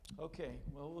Okay,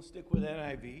 well, we'll stick with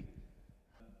NIV. You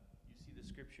see the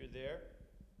scripture there?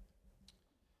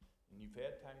 And you've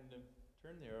had time to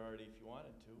turn there already if you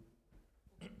wanted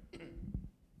to.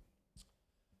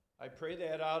 I pray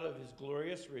that out of his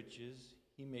glorious riches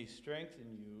he may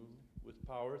strengthen you with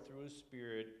power through his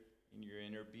Spirit in your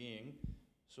inner being,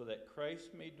 so that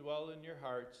Christ may dwell in your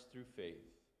hearts through faith.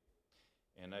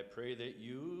 And I pray that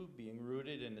you, being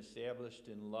rooted and established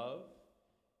in love,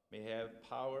 may have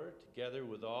power, together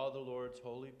with all the Lord's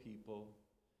holy people,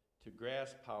 to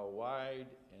grasp how wide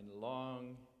and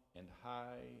long and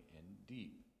high and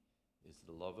deep is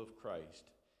the love of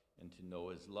Christ, and to know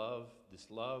his love, this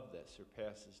love that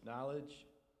surpasses knowledge,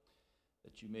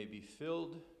 that you may be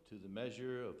filled to the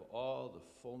measure of all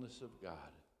the fullness of God.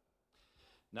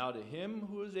 Now to him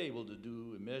who is able to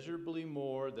do immeasurably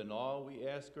more than all we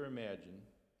ask or imagine,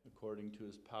 according to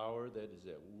his power that is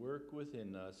at work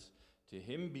within us, to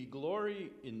him be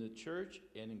glory in the church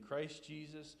and in Christ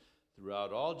Jesus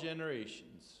throughout all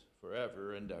generations,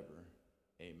 forever and ever.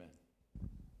 Amen.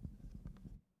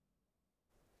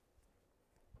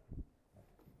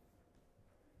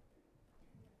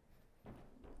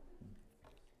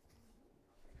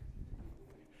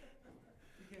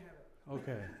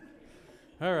 Okay.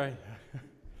 All right.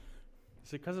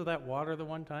 Is it because of that water the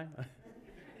one time?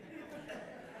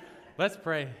 Let's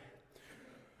pray.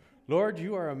 Lord,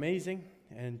 you are amazing,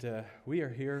 and we are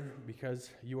here because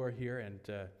you are here,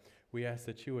 and we ask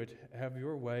that you would have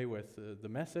your way with the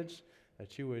message,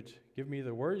 that you would give me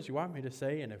the words you want me to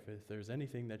say, and if there's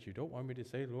anything that you don't want me to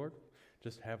say, Lord,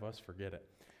 just have us forget it.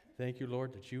 Thank you,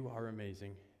 Lord, that you are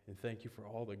amazing, and thank you for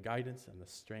all the guidance and the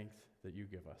strength that you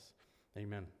give us.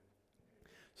 Amen.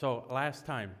 So last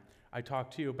time, I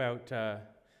talked to you about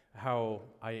how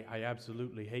I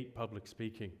absolutely hate public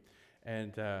speaking.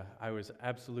 And I was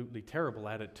absolutely terrible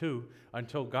at it too,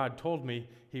 until God told me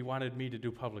he wanted me to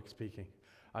do public speaking.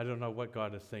 I don't know what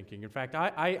God is thinking. In fact,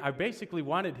 I basically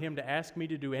wanted him to ask me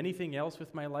to do anything else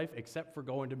with my life except for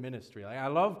go into ministry. Like, I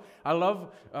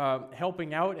love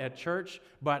helping out at church,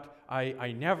 but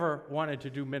I never wanted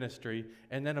to do ministry.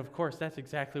 And then, of course, that's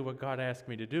exactly what God asked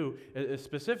me to do,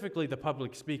 specifically the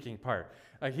public speaking part.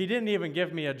 He didn't even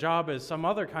give me a job as some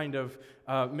other kind of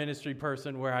ministry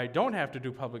person where I don't have to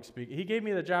do public speaking. He gave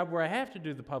me the job where I have to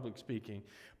do the public speaking.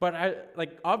 But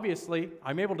obviously,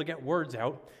 I'm able to get words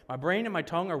out. My brain and my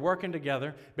tongue are working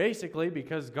together, basically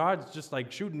because God's just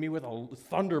like shooting me with a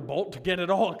thunderbolt to get it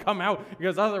all to come out,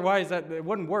 because otherwise it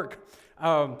wouldn't work.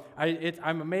 I'm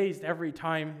amazed every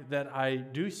time that I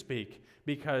do speak,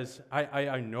 because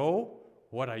I know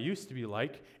what I used to be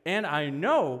like, and I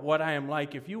know what I am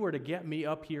like if you were to get me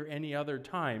up here any other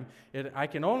time. I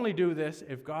can only do this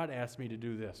if God asked me to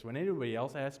do this. When anybody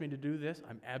else asks me to do this,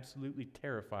 I'm absolutely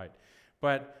terrified.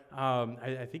 But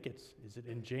I think is it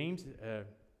in James?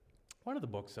 One of the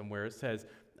books somewhere, it says,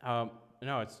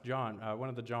 no, it's John, one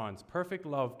of the Johns, perfect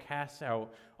love casts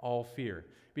out all fear.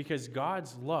 Because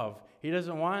God's love, he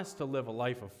doesn't want us to live a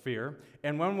life of fear.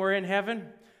 And when we're in heaven,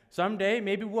 someday,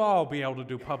 maybe we'll all be able to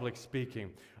do public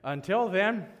speaking. Until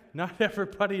then, not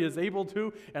everybody is able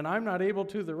to, and I'm not able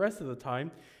to the rest of the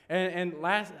time.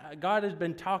 God has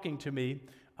been talking to me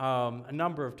a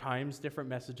number of times, different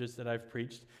messages that I've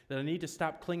preached, that I need to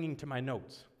stop clinging to my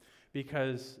notes,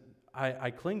 because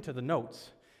I cling to the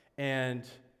notes, and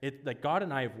like God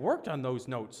and I have worked on those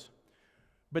notes.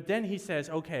 But then he says,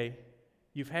 okay,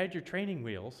 you've had your training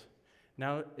wheels,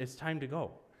 now it's time to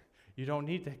go. You don't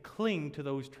need to cling to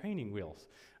those training wheels.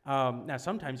 Now,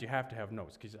 sometimes you have to have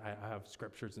notes, because I have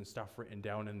scriptures and stuff written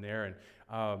down in there,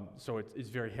 and so it's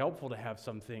very helpful to have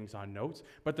some things on notes.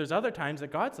 But there's other times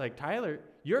that God's like, Tyler,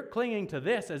 you're clinging to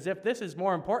this as if this is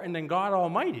more important than God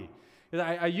Almighty.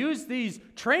 I use these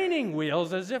training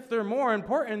wheels as if they're more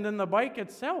important than the bike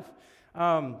itself.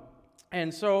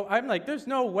 And so I'm like, there's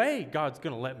no way God's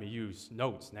going to let me use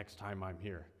notes next time I'm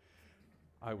here.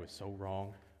 I was so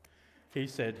wrong. He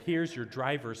said, here's your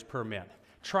driver's permit.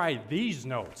 Try these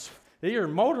notes. They are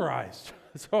motorized.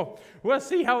 So we'll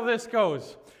see how this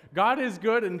goes. God is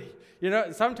good, and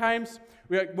sometimes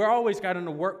we're always got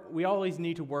to work. We always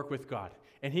need to work with God,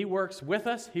 and he works with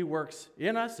us. He works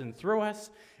in us and through us.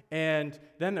 And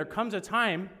then there comes a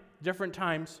time, different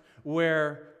times,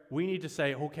 where we need to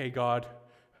say, okay, God,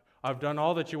 I've done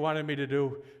all that you wanted me to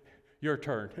do. Your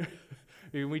turn.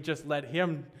 We just let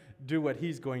him do what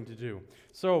he's going to do.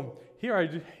 So here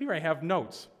I have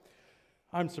notes.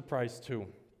 I'm surprised too.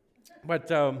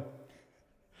 But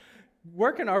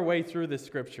working our way through this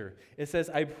scripture, it says,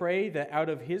 I pray that out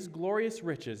of his glorious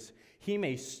riches he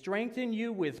may strengthen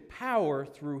you with power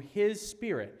through his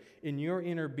Spirit in your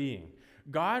inner being.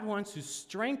 God wants to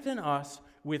strengthen us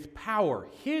with power,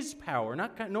 his power,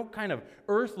 no kind of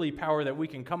earthly power that we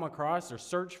can come across or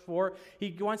search for.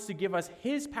 He wants to give us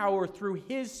his power through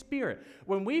his Spirit.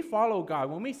 When we follow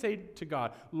God, when we say to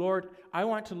God, Lord, I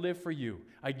want to live for you.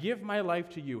 I give my life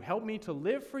to you. Help me to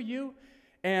live for you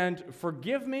and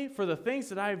forgive me for the things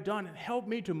that I've done and help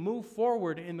me to move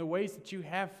forward in the ways that you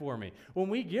have for me. When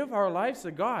we give our lives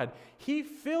to God, he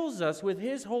fills us with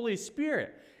his Holy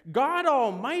Spirit. God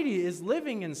Almighty is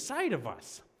living inside of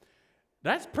us.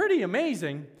 That's pretty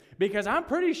amazing, because I'm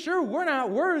pretty sure we're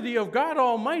not worthy of God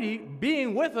Almighty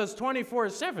being with us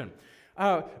 24/7.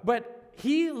 But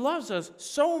he loves us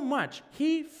so much.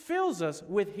 He fills us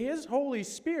with his Holy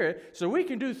Spirit so we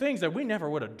can do things that we never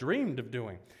would have dreamed of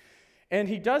doing. And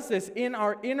he does this in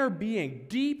our inner being,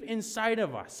 deep inside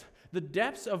of us. The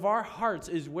depths of our hearts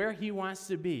is where he wants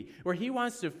to be, where he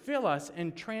wants to fill us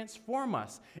and transform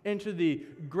us into the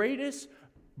greatest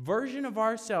version of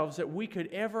ourselves that we could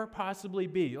ever possibly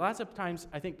be. Lots of times,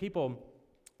 I think people,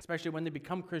 especially when they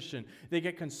become Christian, they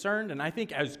get concerned, and I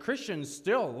think as Christians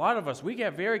still, a lot of us, we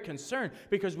get very concerned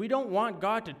because we don't want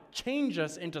God to change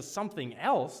us into something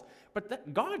else,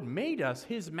 but God made us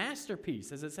his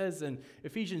masterpiece, as it says in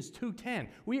Ephesians 2:10.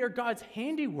 We are God's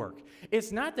handiwork.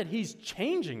 It's not that he's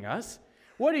changing us.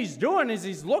 What he's doing is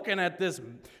he's looking at this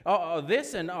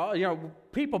and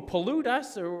people pollute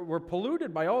us, or we're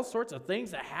polluted by all sorts of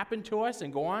things that happen to us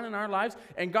and go on in our lives,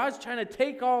 and God's trying to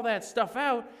take all that stuff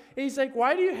out. And he's like,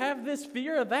 why do you have this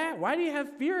fear of that? Why do you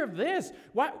have fear of this?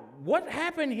 What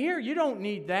happened here? You don't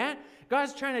need that.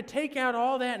 God's trying to take out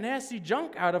all that nasty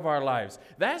junk out of our lives.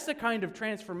 That's the kind of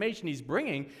transformation he's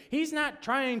bringing. He's not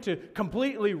trying to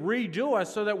completely redo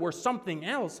us so that we're something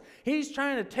else. He's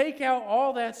trying to take out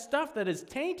all that stuff that is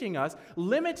tainting us,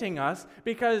 limiting us,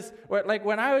 because like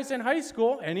when I was in high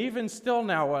school, and even still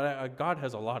now, God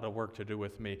has a lot of work to do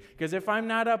with me. Because if I'm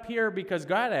not up here because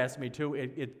God asked me to,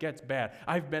 it gets bad.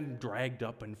 I've been dragged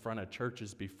up in front of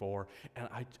churches before, and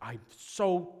I'm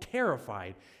so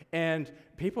terrified. And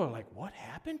people are like, what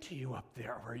happened to you up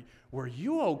there? Were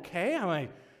you okay? I'm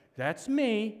like, that's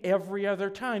me every other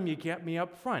time you get me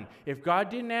up front. If God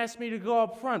didn't ask me to go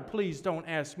up front, please don't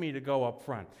ask me to go up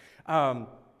front.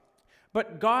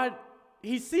 But God,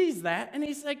 he sees that, and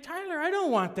he's like, Tyler, I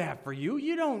don't want that for you.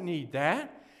 You don't need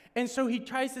that. And so he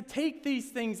tries to take these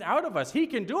things out of us. He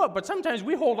can do it, but sometimes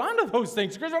we hold on to those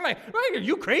things because we're like, are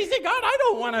you crazy, God? I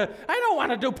don't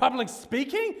want to do public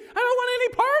speaking. I don't want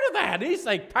any part of that. And he's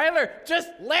like, Tyler, just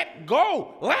let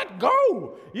go. Let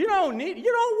go. You don't want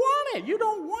it. You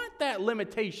don't want that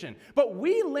limitation. But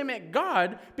we limit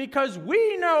God because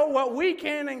we know what we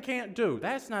can and can't do.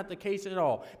 That's not the case at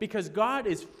all, because God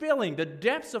is filling the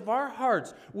depths of our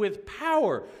hearts with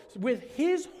power, with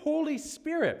his Holy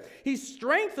Spirit. He's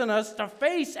strengthening us to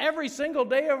face every single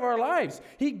day of our lives.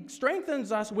 He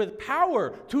strengthens us with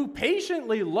power to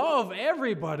patiently love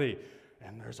everybody.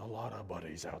 And there's a lot of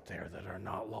buddies out there that are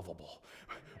not lovable.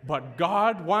 But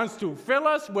God wants to fill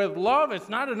us with love. It's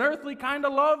not an earthly kind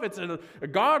of love. It's a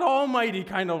God Almighty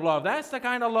kind of love. That's the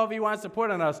kind of love he wants to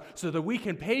put in us so that we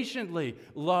can patiently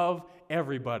love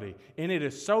everybody. And it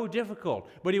is so difficult.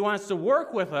 But he wants to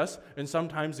work with us. And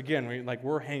sometimes, again,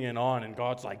 we're hanging on. And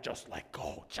God's like, just let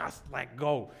go. Just let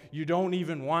go. You don't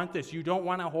even want this. You don't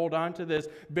want to hold on to this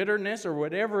bitterness or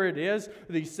whatever it is.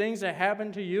 These things that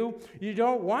happen to you. You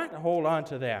don't want to hold on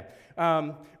to that.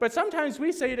 But sometimes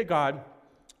we say to God,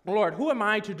 Lord, who am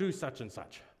I to do such and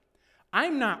such?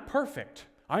 I'm not perfect.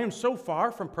 I am so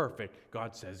far from perfect.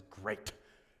 God says, great.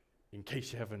 In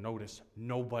case you haven't noticed,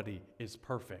 nobody is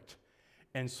perfect.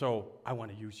 And so I want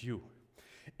to use you.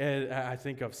 And I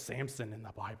think of Samson in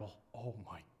the Bible. Oh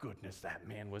my goodness, that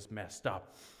man was messed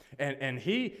up. And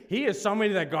he is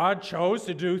somebody that God chose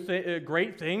to do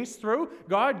great things through.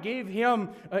 God gave him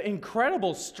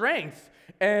incredible strength.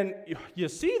 And you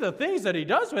see the things that he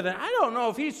does with it. I don't know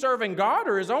if he's serving God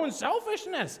or his own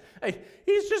selfishness.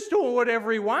 He's just doing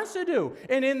whatever he wants to do.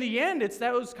 And in the end, it's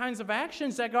those kinds of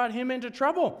actions that got him into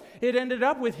trouble. It ended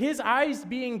up with his eyes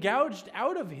being gouged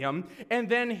out of him, and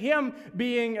then him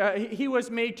being, he was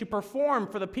made to perform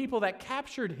for the people that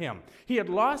captured him. He had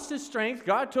lost his strength.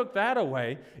 God took that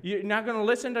away. You're not going to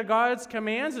listen to God's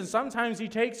commands, and sometimes he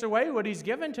takes away what he's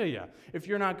given to you if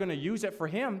you're not going to use it for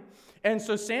him. And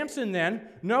so Samson then,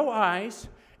 no eyes,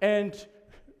 and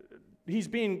he's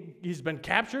been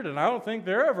captured, and I don't think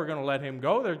they're ever going to let him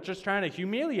go. They're just trying to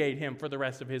humiliate him for the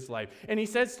rest of his life. And he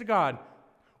says to God,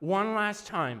 one last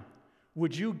time,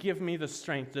 would you give me the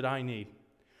strength that I need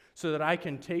so that I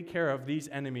can take care of these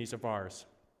enemies of ours?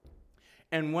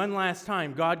 And one last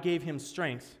time, God gave him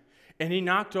strength, and he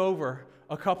knocked over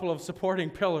a couple of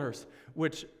supporting pillars,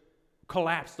 which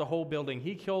collapsed the whole building.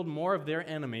 He killed more of their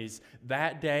enemies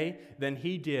that day than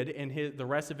he did in the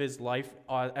rest of his life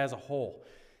as a whole.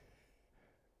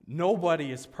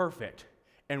 Nobody is perfect.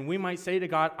 And we might say to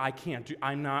God,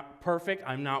 I'm not perfect.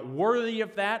 I'm not worthy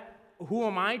of that. Who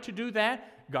am I to do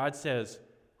that? God says,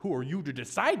 who are you to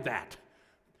decide that?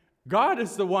 God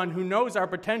is the one who knows our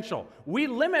potential. We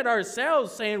limit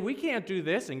ourselves saying we can't do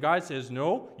this, and God says,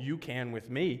 no, you can with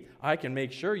me. I can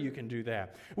make sure you can do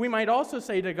that. We might also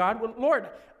say to God, well, Lord,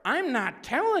 I'm not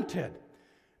talented.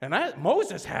 And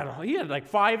Moses had like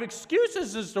 5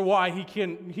 excuses as to why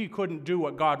he couldn't do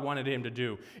what God wanted him to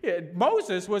do.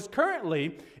 Moses was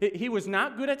he was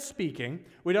not good at speaking.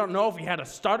 We don't know if he had a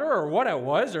stutter or what it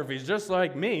was, or if he's just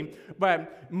like me.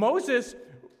 But Moses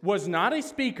was not a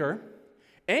speaker,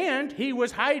 and he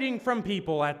was hiding from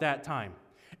people at that time.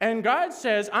 And God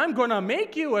says, I'm going to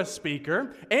make you a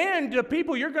speaker, and the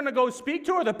people you're going to go speak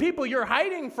to are the people you're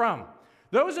hiding from.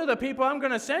 Those are the people I'm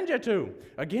going to send you to.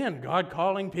 Again, God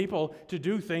calling people to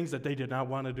do things that they did not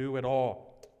want to do at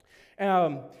all.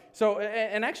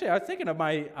 And actually, I was thinking of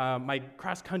my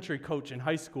cross-country coach in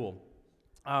high school.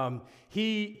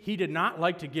 He did not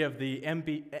like to give the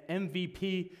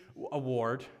MVP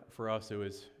award. For us, it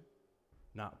was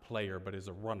not player, but as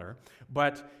a runner.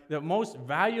 But the most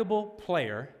valuable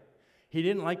player, he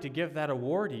didn't like to give that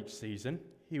award each season.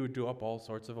 He would do up all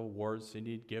sorts of awards, and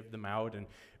he'd give them out. And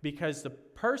because the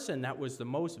person that was the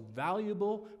most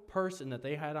valuable person that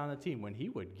they had on the team, when he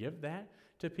would give that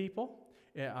to people,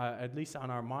 at least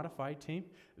on our modified team,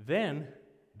 then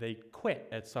they quit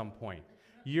at some point.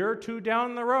 You're too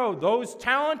down the road. Those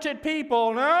talented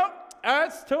people, no,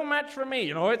 that's too much for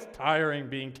me. It's tiring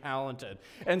being talented.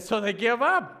 And so they give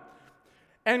up.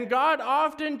 And God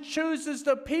often chooses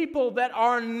the people that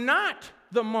are not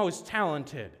the most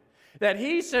talented. That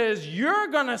he says, you're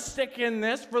going to stick in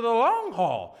this for the long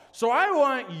haul. So I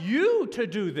want you to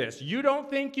do this. You don't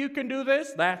think you can do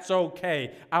this? That's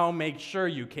okay. I'll make sure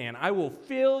you can. I will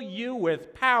fill you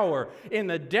with power in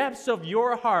the depths of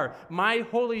your heart. My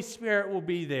Holy Spirit will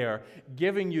be there,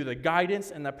 giving you the guidance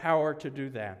and the power to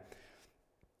do that.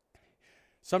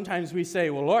 Sometimes we say,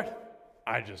 well, Lord,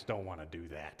 I just don't want to do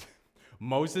that.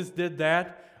 Moses did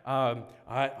that.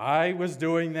 I was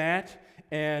doing that.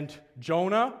 And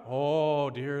Jonah, oh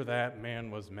dear, that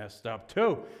man was messed up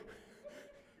too.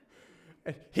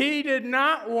 He did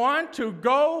not want to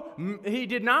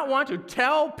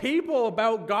tell people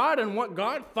about God and what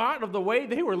God thought of the way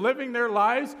they were living their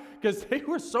lives, because they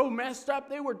were so messed up.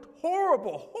 They were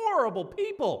horrible, horrible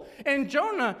people. And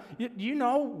Jonah, you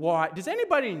know why? Does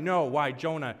anybody know why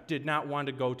Jonah did not want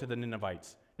to go to the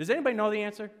Ninevites? Does anybody know the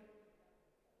answer?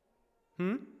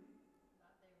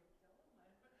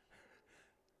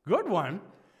 Good one,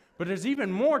 but there's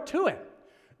even more to it.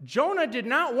 Jonah did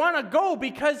not want to go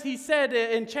because he said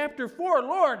in chapter 4,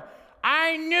 Lord,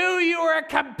 I knew you were a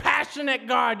compassionate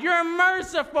God. You're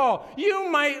merciful. You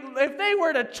might, if they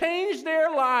were to change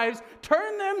their lives,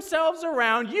 turn themselves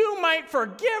around, you might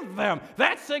forgive them.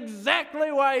 That's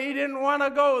exactly why he didn't want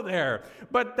to go there.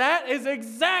 But that is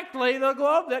exactly the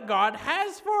love that God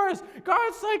has for us.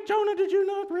 God's like, Jonah, did you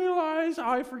not realize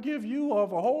I forgive you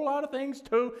of a whole lot of things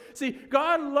too? See,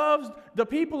 God loves the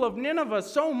people of Nineveh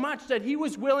so much that he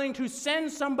was willing to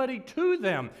send somebody to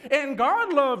them. And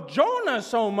God loved Jonah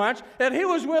so much that he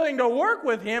was willing to work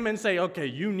with him and say, okay,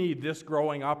 you need this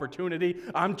growing opportunity.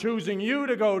 I'm choosing you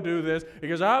to go do this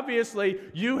because obviously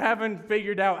you haven't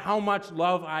figured out how much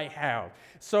love I have.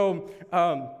 So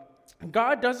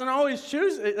God doesn't always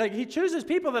choose, he chooses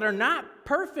people that are not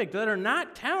perfect, that are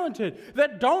not talented,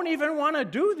 that don't even want to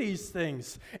do these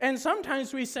things. And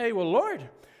sometimes we say, well, Lord,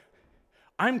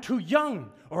 I'm too young,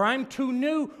 or I'm too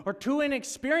new, or too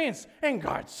inexperienced. And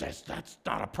God says, that's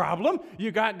not a problem.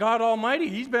 You got God Almighty.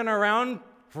 He's been around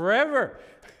forever.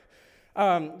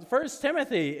 1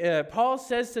 Timothy, Paul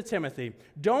says to Timothy,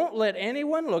 don't let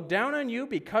anyone look down on you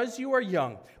because you are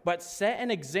young, but set an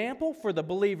example for the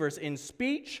believers in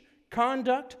speech,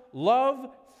 conduct, love,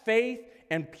 faith,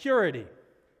 and purity.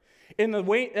 In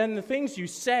the things you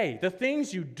say, the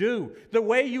things you do, the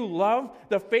way you love,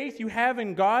 the faith you have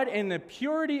in God, and the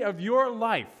purity of your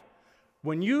life.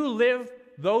 When you live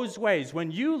those ways,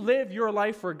 when you live your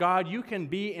life for God, you can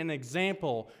be an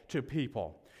example to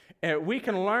people. We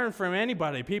can learn from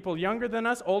anybody, people younger than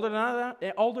us, older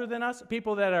than us,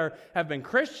 people that have been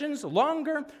Christians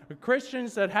longer,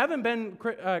 Christians that haven't been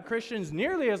Christians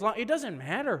nearly as long. It doesn't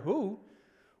matter who.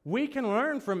 We can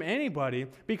learn from anybody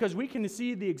because we can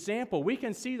see the example. We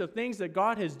can see the things that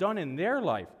God has done in their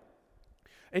life.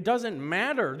 It doesn't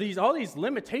matter. All these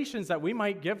limitations that we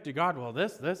might give to God. Well,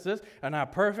 this, I'm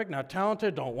not perfect, not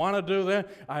talented, don't want to do that.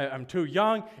 I'm too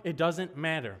young. It doesn't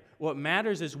matter. What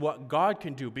matters is what God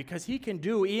can do, because he can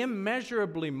do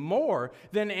immeasurably more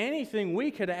than anything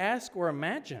we could ask or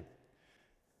imagine.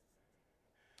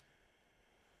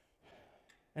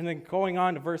 And then going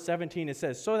on to verse 17, it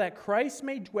says, so that Christ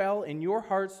may dwell in your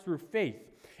hearts through faith.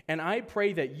 And I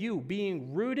pray that you,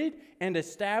 being rooted and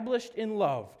established in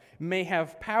love, may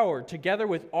have power, together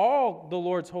with all the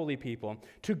Lord's holy people,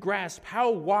 to grasp how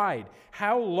wide,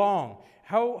 how long,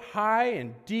 how high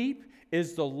and deep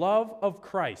is the love of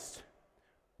Christ.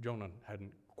 Jonah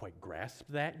hadn't quite grasped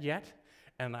that yet,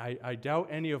 and I doubt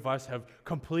any of us have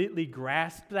completely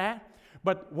grasped that.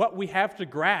 But what we have to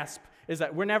grasp is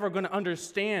that we're never going to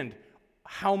understand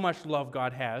how much love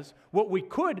God has. What we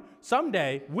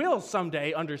will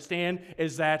someday understand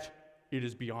is that it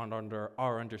is beyond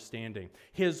our understanding.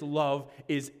 His love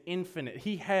is infinite.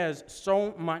 He has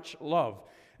so much love.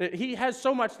 He has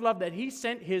so much love that he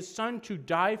sent his son to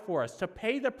die for us, to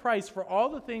pay the price for all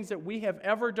the things that we have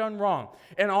ever done wrong.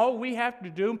 And all we have to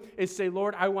do is say,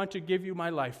 Lord, I want to give you my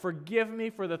life. Forgive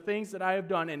me for the things that I have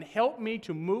done and help me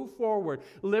to move forward,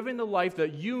 living the life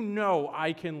that you know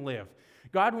I can live.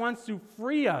 God wants to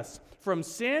free us from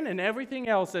sin and everything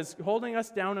else that's holding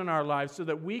us down in our lives so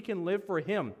that we can live for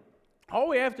him. All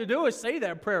we have to do is say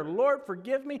that prayer, Lord,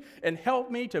 forgive me and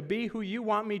help me to be who you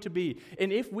want me to be.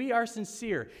 And if we are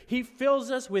sincere, he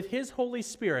fills us with his Holy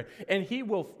Spirit, and he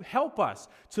will help us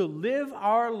to live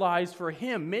our lives for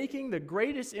him, making the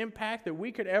greatest impact that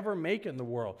we could ever make in the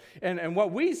world. And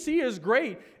what we see as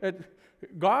great,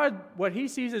 God, what he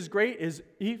sees as great is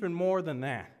even more than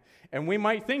that. And we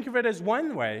might think of it as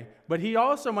one way, but he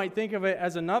also might think of it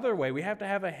as another way. We have to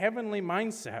have a heavenly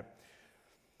mindset.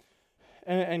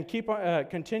 And keep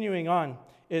continuing on,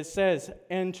 it says,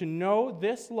 and to know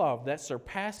this love that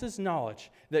surpasses knowledge,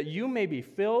 that you may be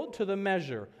filled to the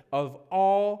measure of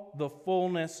all the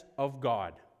fullness of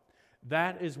God.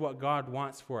 That is what God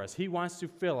wants for us. He wants to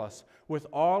fill us with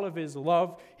all of his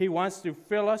love. He wants to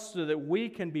fill us so that we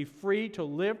can be free to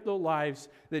live the lives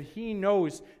that he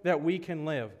knows that we can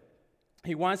live.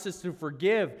 He wants us to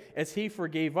forgive as he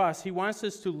forgave us. He wants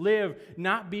us to live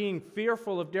not being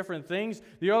fearful of different things.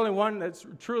 The only one that's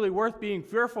truly worth being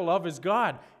fearful of is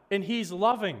God, and he's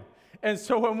loving. And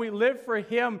so when we live for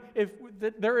him,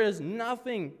 there is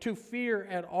nothing to fear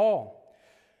at all.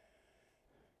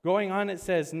 Going on, it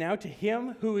says, now to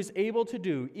him who is able to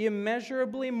do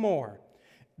immeasurably more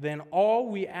than all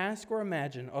we ask or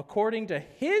imagine, according to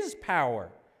his power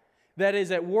that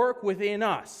is at work within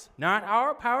us. Not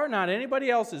our power, not anybody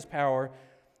else's power.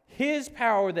 His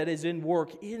power that is in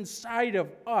work inside of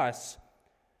us.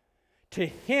 To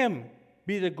him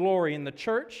be the glory in the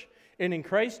church and in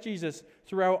Christ Jesus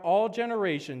throughout all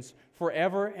generations,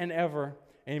 forever and ever.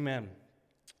 Amen.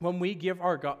 When we give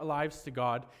our lives to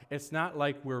God, it's not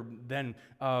like we're then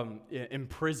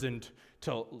imprisoned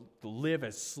to live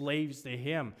as slaves to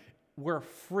him. We're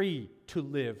free to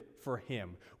live for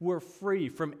him. We're free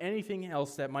from anything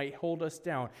else that might hold us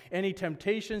down. Any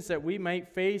temptations that we might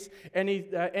face,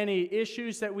 any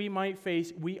issues that we might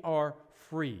face, we are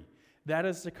free. That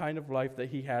is the kind of life that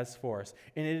he has for us.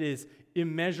 And it is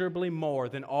immeasurably more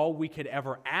than all we could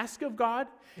ever ask of God,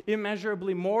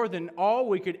 immeasurably more than all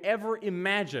we could ever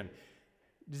imagine.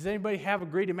 Does anybody have a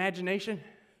great imagination?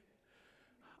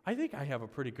 I think I have a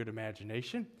pretty good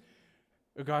imagination.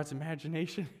 God's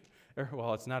imagination.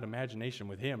 Well, it's not imagination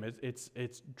with him.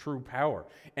 It's true power.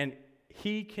 And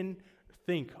he can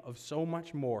think of so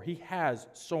much more. He has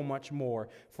so much more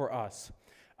for us.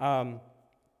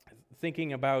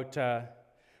 Thinking about a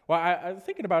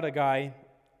guy,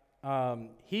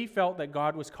 he felt that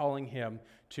God was calling him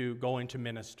to go into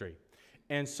ministry.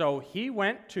 And so he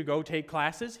went to go take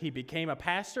classes. He became a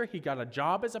pastor. He got a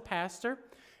job as a pastor.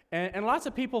 And lots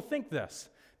of people think this,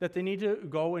 that they need to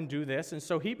go and do this. And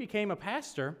so he became a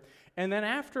pastor. And then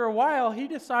after a while, he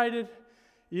decided,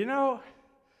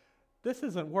 this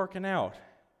isn't working out.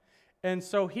 And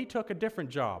so he took a different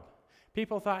job.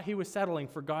 People thought he was settling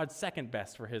for God's second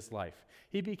best for his life.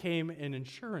 He became an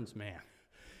insurance man.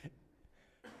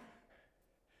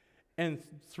 And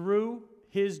through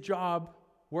his job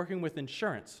working with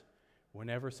insurance,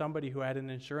 whenever somebody who had an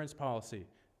insurance policy,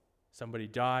 somebody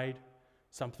died,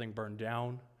 something burned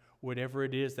down, whatever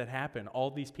it is that happened,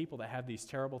 all these people that have these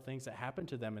terrible things that happen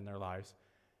to them in their lives,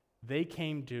 they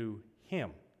came to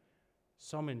him,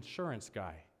 some insurance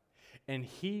guy, and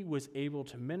he was able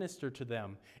to minister to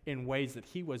them in ways that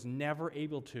he was never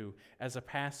able to as a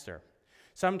pastor.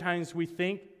 Sometimes we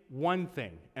think one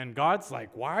thing. And God's like,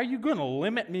 why are you going to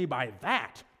limit me by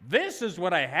that? This is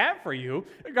what I have for you.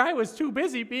 The guy was too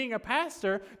busy being a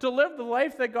pastor to live the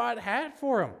life that God had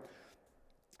for him.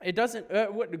 It doesn't.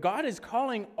 God is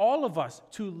calling all of us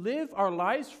to live our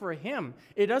lives for Him.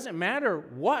 It doesn't matter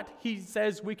what He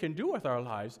says we can do with our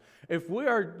lives. If we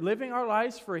are living our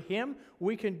lives for Him,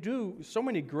 we can do so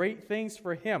many great things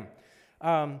for Him.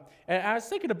 And I was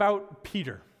thinking about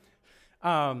Peter.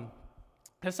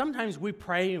 Because sometimes we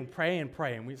pray and pray and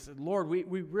pray, and we said, Lord, we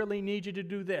really need you to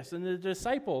do this. And the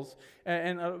disciples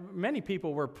and many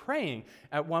people were praying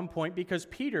at one point because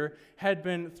Peter had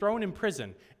been thrown in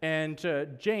prison. And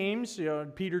James,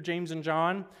 Peter, James, and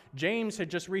John, James had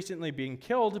just recently been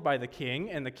killed by the king,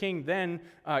 and the king then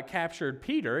captured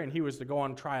Peter, and he was to go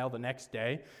on trial the next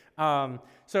day.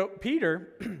 So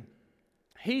Peter...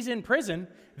 He's in prison.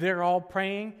 They're all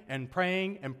praying and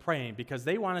praying and praying because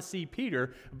they want to see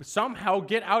Peter somehow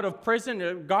get out of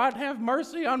prison. God have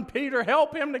mercy on Peter.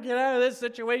 Help him to get out of this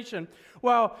situation.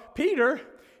 Well, Peter,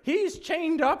 he's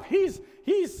chained up. He's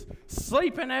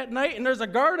sleeping at night, and there's a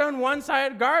guard on one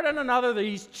side, guard on another.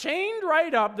 He's chained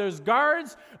right up. There's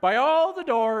guards by all the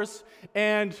doors.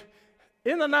 And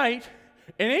in the night,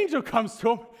 an angel comes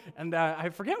to him. And I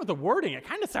forget what the wording, it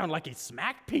kind of sounded like he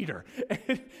smacked Peter.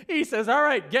 He says, all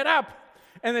right, get up.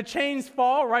 And the chains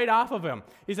fall right off of him.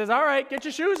 He says, all right, get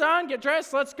your shoes on, get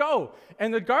dressed, let's go.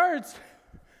 And the guards,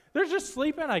 they're just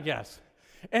sleeping, I guess.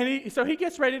 And so he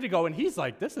gets ready to go, and he's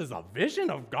like, this is a vision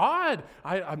of God.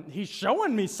 He's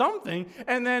showing me something.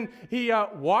 And then he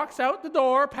walks out the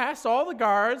door, past all the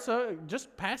guards,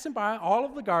 just passing by all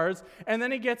of the guards. And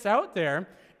then he gets out there,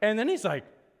 and then he's like,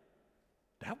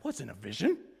 that wasn't a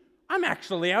vision. I'm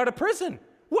actually out of prison.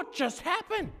 What just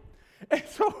happened? And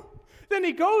so then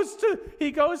he goes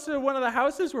to one of the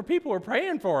houses where people were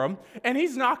praying for him, and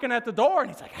he's knocking at the door, and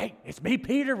he's like, hey, it's me,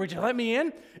 Peter. Would you let me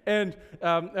in? And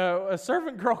a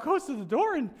servant girl goes to the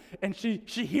door, and she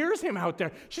hears him out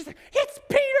there. She's like, it's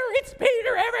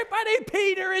Peter, everybody,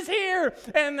 Peter is here.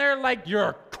 And they're like,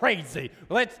 you're crazy.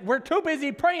 We're too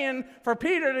busy praying for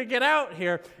Peter to get out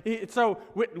here. So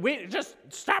we just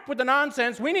stop with the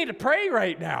nonsense. We need to pray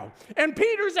right now. And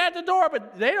Peter's at the door,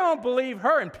 but they don't believe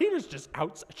her, and Peter's just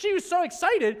outside. She was so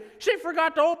excited, she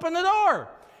forgot to open the door.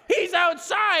 He's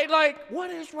outside like,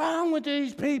 what is wrong with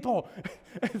these people?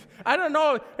 I don't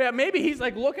know. Maybe he's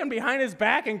like looking behind his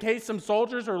back in case some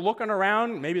soldiers are looking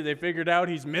around. Maybe they figured out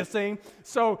he's missing.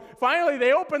 So finally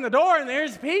they open the door and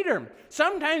there's Peter.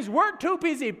 Sometimes we're too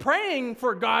busy praying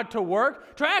for God to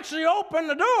work to actually open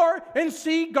the door and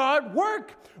see God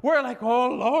work. We're like, oh,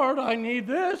 Lord, I need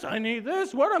this.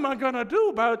 What am I going to do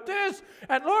about this?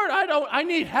 And Lord, I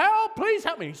need help. Please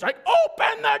help me. He's like,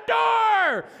 open the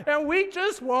door. And we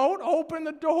just won't open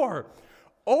the door.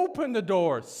 Open the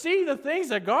door. See the things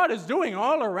that God is doing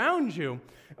all around you.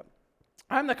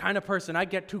 I'm the kind of person, I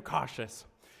get too cautious.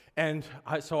 And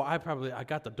I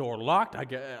got the door locked. I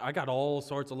got all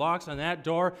sorts of locks on that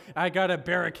door. I got it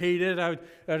barricaded. I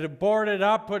board it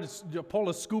up, pull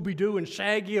a Scooby-Doo and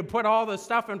Shaggy and put all the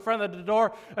stuff in front of the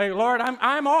door. Hey, Lord,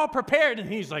 I'm all prepared.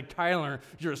 And he's like, Tyler,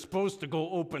 you're supposed to go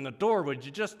open the door. Would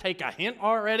you just take a hint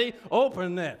already?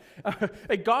 Open it.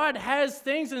 God has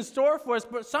things in store for us,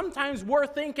 but sometimes we're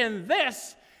thinking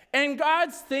this, and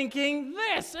God's thinking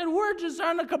this, and we're just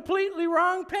on a completely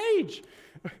wrong page.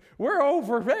 We're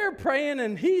over there praying,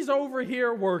 and he's over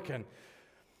here working.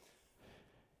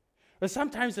 But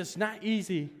sometimes it's not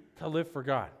easy to live for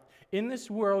God. In this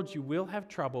world you will have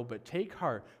trouble, but take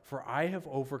heart, for I have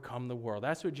overcome the world.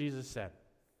 That's what Jesus said.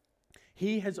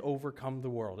 He has overcome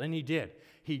the world, and he did.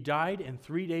 He died, and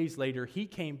 3 days later, he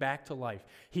came back to life.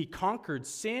 He conquered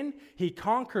sin. He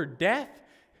conquered death.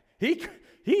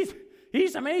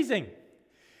 He's amazing.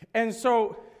 And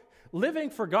so,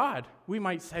 living for God, we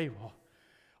might say, well,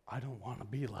 I don't want to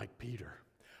be like Peter.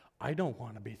 I don't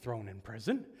want to be thrown in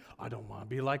prison. I don't want to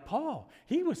be like Paul.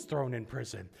 He was thrown in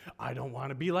prison. I don't want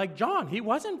to be like John. He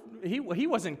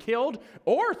wasn't killed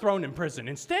or thrown in prison.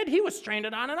 Instead, he was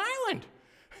stranded on an island.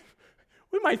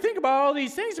 We might think about all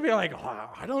these things and be like, oh,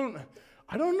 I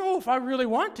don't know if I really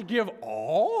want to give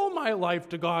all my life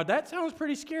to God. That sounds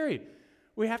pretty scary.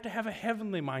 We have to have a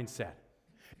heavenly mindset.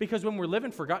 Because when we're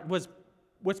living for God, was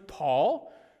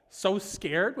Paul so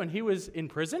scared when he was in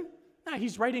prison? No,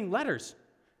 he's writing letters.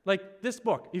 Like this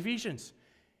book, Ephesians.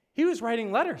 He was writing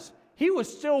letters. He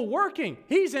was still working.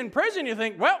 He's in prison. You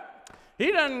think, well,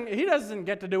 he doesn't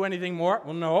get to do anything more.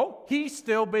 Well, no, he's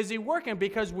still busy working,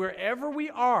 because wherever we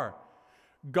are,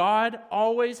 God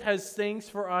always has things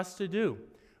for us to do.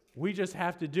 We just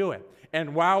have to do it.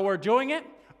 And while we're doing it,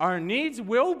 our needs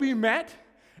will be met,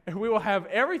 and we will have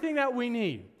everything that we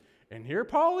need. And here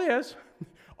Paul is,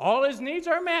 All his needs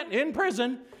are met in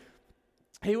prison.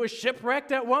 He was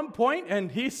shipwrecked at one point,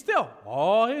 and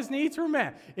all his needs were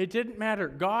met. It didn't matter.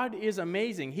 God is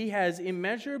amazing. He has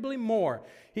immeasurably more.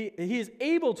 He is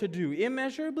able to do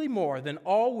immeasurably more than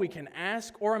all we can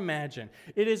ask or imagine.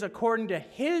 It is according to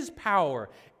his power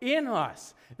in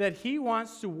us that he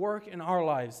wants to work in our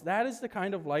lives. That is the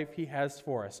kind of life he has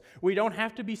for us. We don't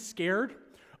have to be scared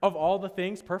of all the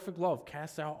things. Perfect love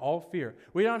casts out all fear.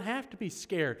 We don't have to be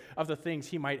scared of the things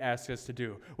he might ask us to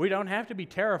do. We don't have to be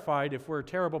terrified if we're a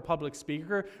terrible public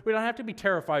speaker. We don't have to be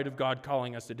terrified of God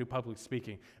calling us to do public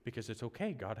speaking, because it's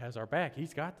okay. God has our back.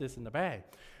 He's got this in the bag.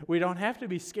 We don't have to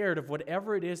be scared of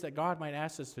whatever it is that God might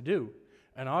ask us to do.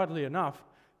 And oddly enough,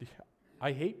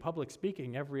 I hate public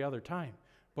speaking every other time.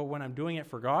 But when I'm doing it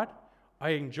for God, I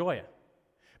enjoy it,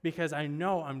 because I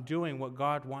know I'm doing what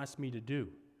God wants me to do.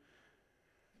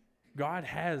 God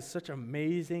has such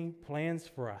amazing plans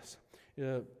for us.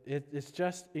 It's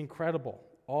just incredible,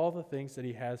 all the things that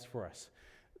he has for us.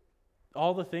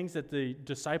 All the things that the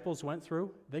disciples went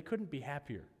through, they couldn't be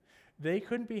happier. They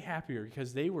couldn't be happier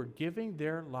because they were giving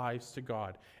their lives to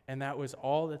God, and that was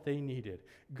all that they needed.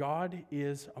 God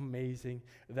is amazing.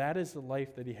 That is the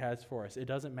life that he has for us. It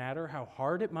doesn't matter how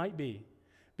hard it might be,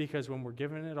 because when we're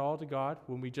giving it all to God,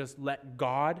 when we just let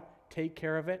God take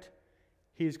care of it,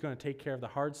 he's going to take care of the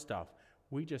hard stuff.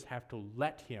 We just have to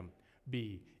let him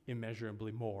be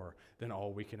immeasurably more than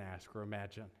all we can ask or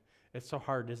imagine. It's so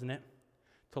hard, isn't it,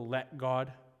 to let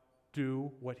God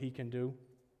do what he can do?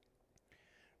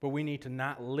 But we need to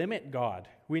not limit God.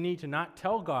 We need to not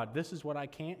tell God, this is what I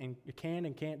can and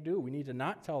can't do. We need to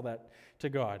not tell that to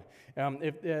God.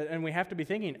 And we have to be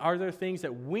thinking, are there things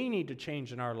that we need to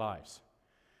change in our lives?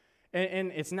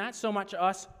 And it's not so much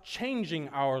us changing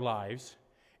our lives,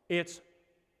 it's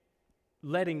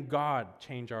letting God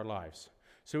change our lives.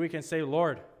 So we can say,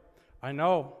 Lord, I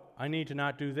know I need to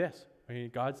not do this.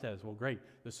 God says, well, great.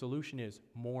 The solution is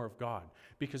more of God.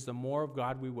 Because the more of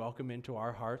God we welcome into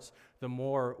our hearts, the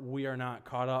more we are not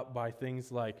caught up by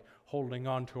things like holding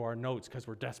on to our notes because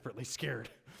we're desperately scared.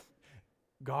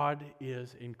 God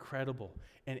is incredible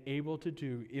and able to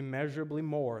do immeasurably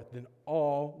more than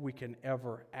all we can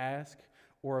ever ask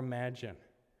or imagine.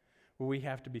 But we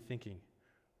have to be thinking,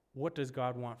 what does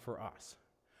God want for us?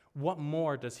 What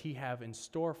more does he have in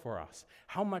store for us?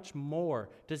 How much more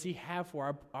does he have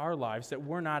for our lives that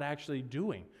we're not actually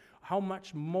doing? How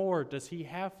much more does he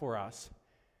have for us?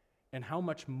 And how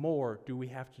much more do we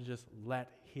have to just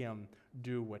let him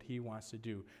do what he wants to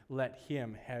do? Let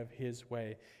him have his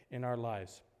way in our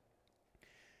lives.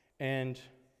 And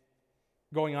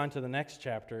going on to the next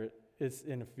chapter, it's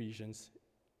in Ephesians.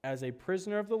 As a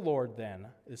prisoner of the Lord, then,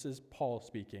 this is Paul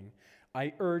speaking,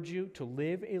 I urge you to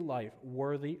live a life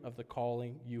worthy of the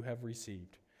calling you have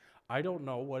received. I don't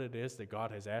know what it is that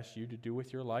God has asked you to do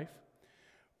with your life,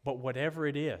 but whatever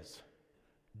it is,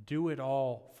 do it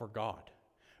all for God.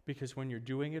 Because when you're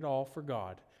doing it all for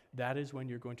God, that is when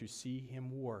you're going to see him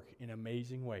work in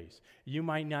amazing ways. You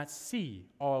might not see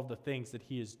all of the things that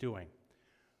he is doing,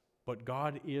 but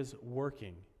God is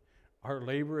working. Our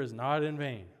labor is not in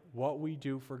vain. What we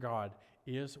do for God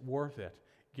is worth it.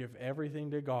 Give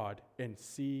everything to God and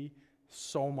see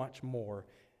so much more.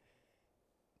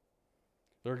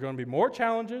 There are going to be more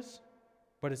challenges,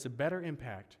 but it's a better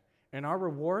impact. And our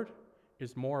reward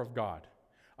is more of God.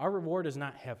 Our reward is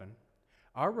not heaven.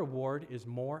 Our reward is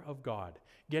more of God,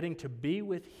 getting to be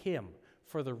with him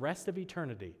for the rest of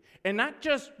eternity. And not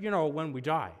just, when we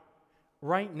die.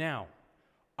 Right now,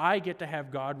 I get to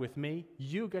have God with me.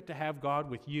 You get to have God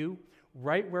with you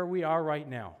right where we are right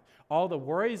now. All the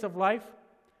worries of life,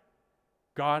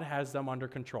 God has them under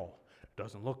control. It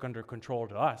doesn't look under control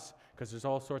to us because there's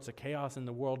all sorts of chaos in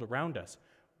the world around us.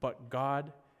 But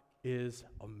God is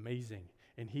amazing,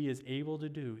 and he is able to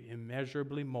do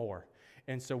immeasurably more.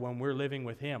 And so when we're living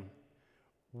with him,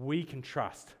 we can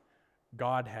trust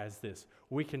God has this.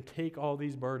 We can take all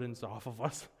these burdens off of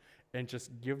us and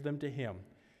just give them to him.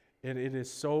 And it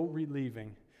is so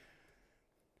relieving.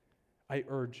 I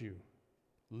urge you,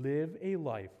 live a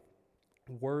life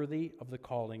worthy of the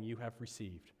calling you have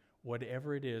received.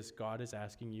 Whatever it is God is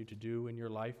asking you to do in your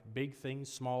life, big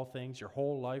things, small things, your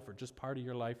whole life, or just part of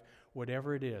your life,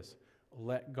 whatever it is,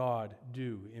 let God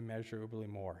do immeasurably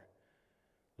more.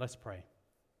 Let's pray.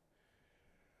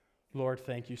 Lord,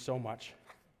 thank you so much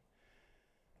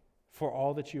for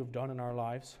all that you have done in our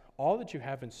lives, all that you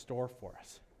have in store for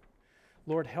us.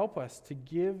 Lord, help us to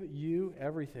give you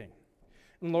everything.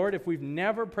 And Lord, if we've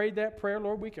never prayed that prayer,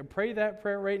 Lord, we can pray that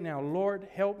prayer right now. Lord,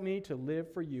 help me to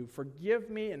live for you.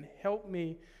 Forgive me and help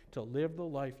me to live the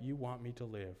life you want me to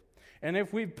live. And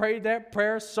if we've prayed that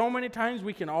prayer so many times,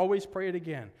 we can always pray it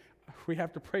again. We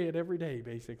have to pray it every day,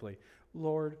 basically.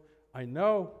 Lord, I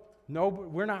know, no,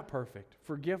 we're not perfect.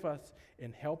 Forgive us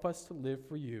and help us to live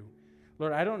for you.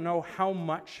 Lord, I don't know how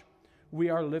much we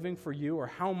are living for you or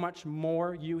how much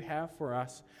more you have for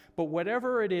us, but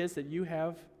whatever it is that you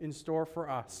have in store for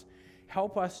us,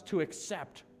 help us to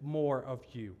accept more of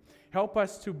you. Help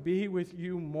us to be with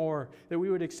you more, that we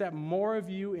would accept more of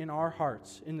you in our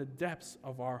hearts, in the depths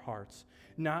of our hearts,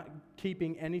 not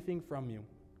keeping anything from you.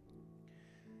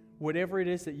 Whatever it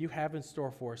is that you have in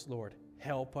store for us, Lord,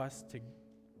 help us to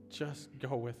just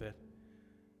go with it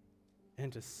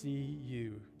and to see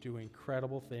you do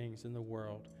incredible things in the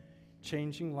world,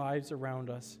 changing lives around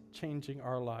us, changing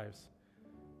our lives.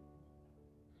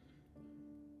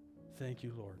 Thank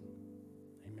you, Lord.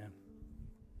 Amen.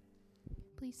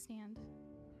 Please stand.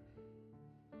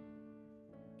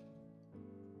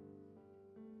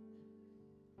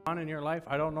 On in your life,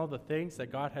 I don't know the things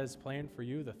that God has planned for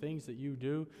you, the things that you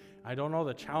do. I don't know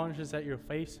the challenges that you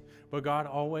face, but God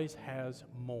always has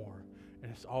more,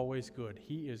 and it's always good.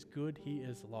 He is good. He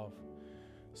is love.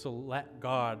 So let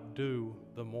God do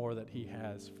the more that He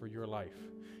has for your life.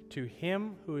 To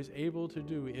Him who is able to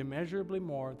do immeasurably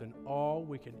more than all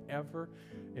we can ever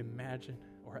imagine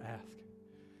or ask.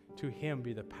 To Him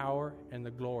be the power and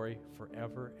the glory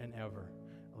forever and ever.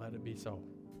 Let it be so.